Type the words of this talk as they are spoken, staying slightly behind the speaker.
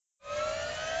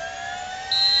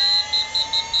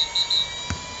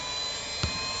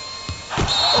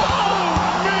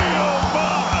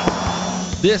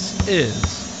This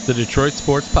is the Detroit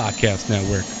Sports Podcast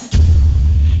Network.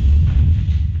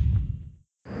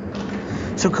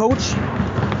 So, Coach,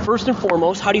 first and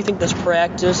foremost, how do you think this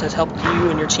practice has helped you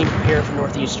and your team prepare for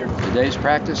Northeastern? Today's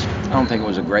practice, I don't think it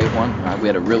was a great one. We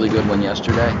had a really good one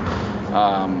yesterday.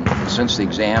 Since the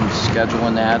exams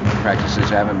scheduling that, practices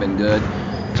haven't been good.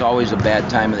 It's always a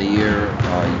bad time of the year.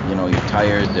 You're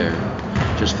tired. They're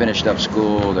just finished up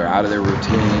school. They're out of their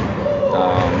routine.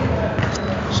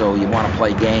 So you want to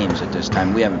play games at this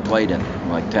time. We haven't played in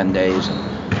like 10 days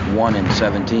and one in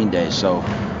 17 days. So,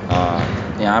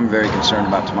 I'm very concerned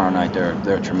about tomorrow night.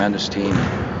 They're a tremendous team.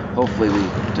 Hopefully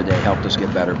today helped us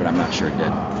get better, but I'm not sure it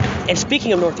did. And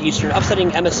speaking of Northeastern,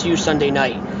 upsetting MSU Sunday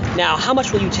night. Now, how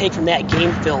much will you take from that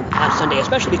game film on Sunday,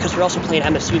 especially because you're also playing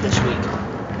MSU this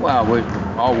week? Well,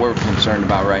 all we're concerned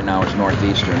about right now is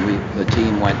Northeastern. We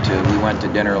went to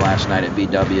dinner last night at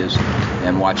BW's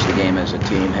and watched the game as a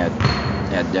team, had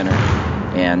dinner.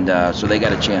 And so they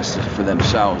got a chance for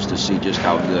themselves to see just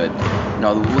how good.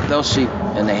 They'll see,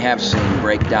 and they have seen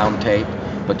breakdown tape,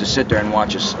 but to sit there and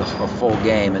watch a full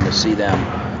game and to see them,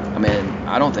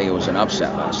 I don't think it was an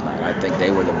upset last night. I think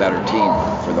they were the better team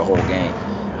for the whole game.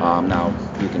 Now,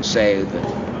 you can say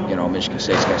that, Michigan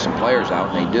State's got some players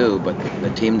out, and they do, but the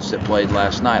teams that played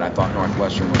last night, I thought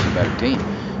Northwestern was a better team,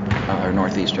 or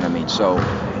Northeastern, So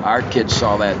our kids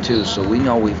saw that too, so we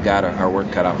know we've got our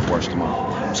work cut out for us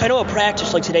tomorrow. So I know a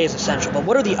practice like today is essential, but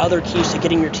what are the other keys to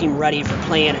getting your team ready for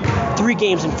playing 3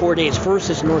 games in 4 days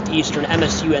versus Northeastern,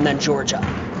 MSU, and then Georgia?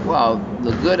 Well,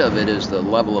 the good of it is the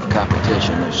level of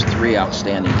competition. There's 3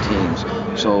 outstanding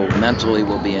teams, so mentally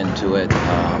we'll be into it.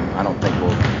 I don't think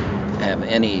we'll have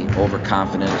any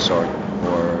overconfidence or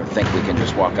think we can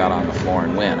just walk out on the floor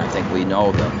and win. I think we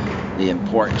know the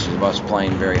importance of us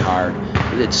playing very hard.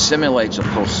 It simulates a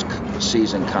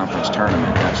postseason conference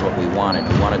tournament. That's what we wanted.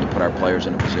 We wanted to put our players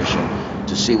in a position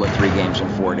to see what 3 games in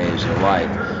 4 days are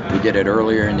like. We did it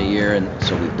earlier in the year, and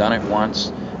so we've done it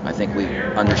once. I think we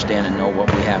understand and know what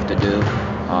we have to do.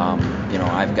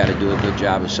 I've got to do a good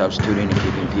job of substituting and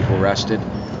keeping people rested,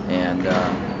 and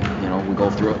we go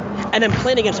through it. And then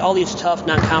playing against all these tough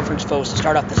non-conference foes to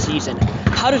start off the season,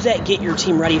 how does that get your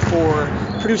team ready for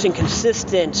producing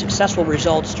consistent, successful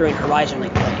results during Horizon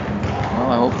League play?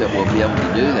 Well, I hope that we'll be able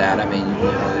to do that.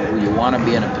 You want to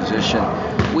be in a position.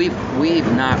 We've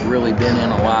not really been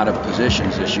in a lot of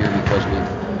positions this year because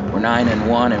we're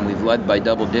 9-1 and we've led by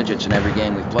double digits in every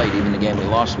game we've played. Even the game we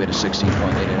lost, we had a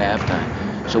 16-point lead at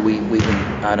halftime. So we've been,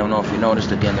 I don't know if you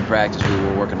noticed at the end of practice, we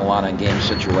were working a lot on game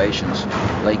situations,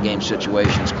 late game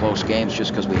situations, close games,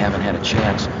 just because we haven't had a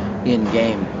chance in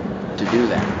game to do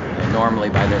that. And normally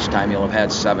by this time you'll have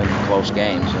had 7 close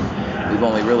games, and we've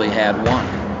only really had 1.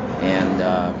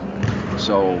 And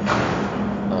so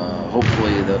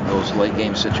hopefully those late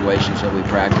game situations that we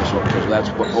practice, because that's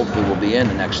what hopefully we'll be in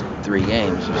the next 3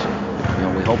 games.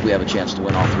 We hope we have a chance to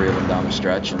win all 3 of them down the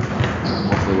stretch, and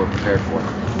hopefully we're prepared for it.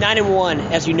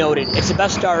 9-1, as you noted, it's the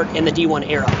best start in the D1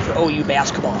 era for OU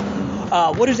basketball.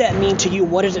 What does that mean to you?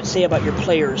 What does it say about your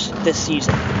players this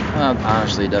season?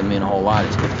 Honestly, it doesn't mean a whole lot.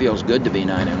 It feels good to be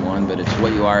 9-1, but it's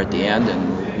what you are at the end,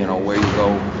 and where you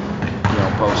go,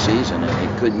 postseason.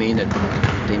 It could mean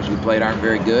that teams we played aren't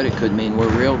very good. It could mean we're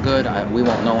real good. We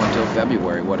won't know until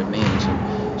February what it means.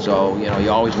 And so,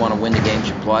 you always want to win the games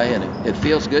you play, and it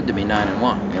feels good to be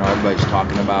 9-1. Everybody's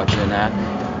talking about you and that,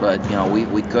 but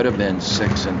we could have been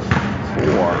 6-4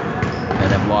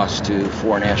 and have lost to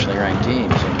 4 nationally ranked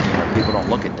teams, and people don't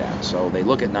look at that. So they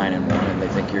look at 9-1 and they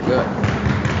think you're good.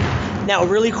 Now,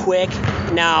 really quick,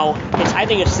 I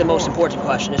think it's the most important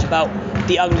question. It's about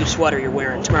the ugly sweater you're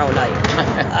wearing tomorrow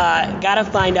night. Gotta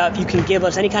find out if you can give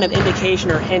us any kind of indication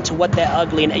or hint to what that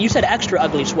ugly, and you said extra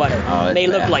ugly sweater, may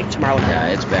look like tomorrow night. Yeah,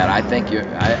 it's bad. I think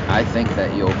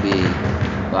that you'll be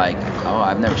like,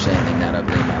 I've never seen anything that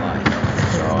ugly in my life.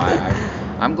 So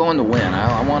I'm going to win.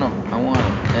 I want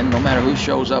to, and no matter who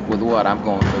shows up with what, I'm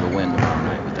going for the win tomorrow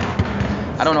night with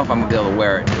that. I don't know if I'm gonna be able to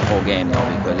wear it the whole game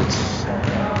though, because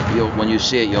when you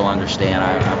see it, you'll understand.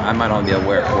 I might only be able to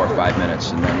wear it 4 or 5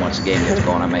 minutes, and then once the game gets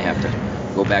going, I may have to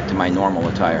go back to my normal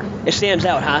attire. It stands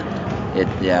out, huh? It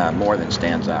more than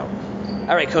stands out.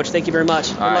 All right, Coach. Thank you very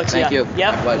much. All right, thank you.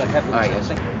 Yeah. My pleasure. All right, guys.